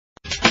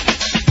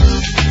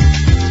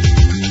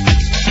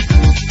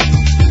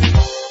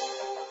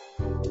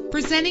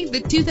Presenting the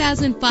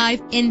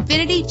 2005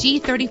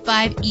 Infiniti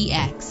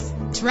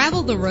G35EX.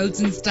 Travel the roads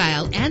in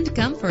style and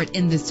comfort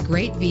in this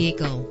great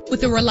vehicle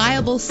with a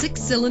reliable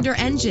 6-cylinder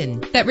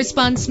engine that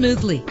responds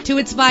smoothly to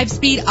its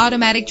 5-speed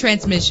automatic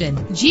transmission.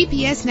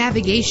 GPS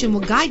navigation will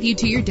guide you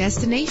to your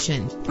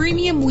destination.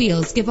 Premium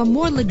wheels give a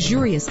more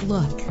luxurious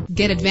look.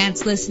 Get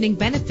advanced listening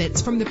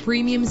benefits from the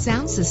premium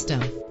sound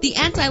system. The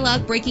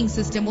anti-lock braking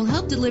system will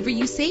help deliver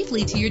you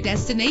safely to your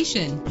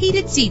destination.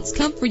 Heated seats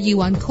comfort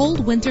you on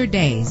cold winter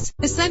days.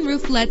 The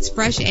sunroof lets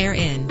fresh air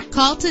in.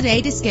 Call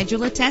today to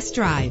schedule a test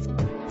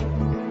drive.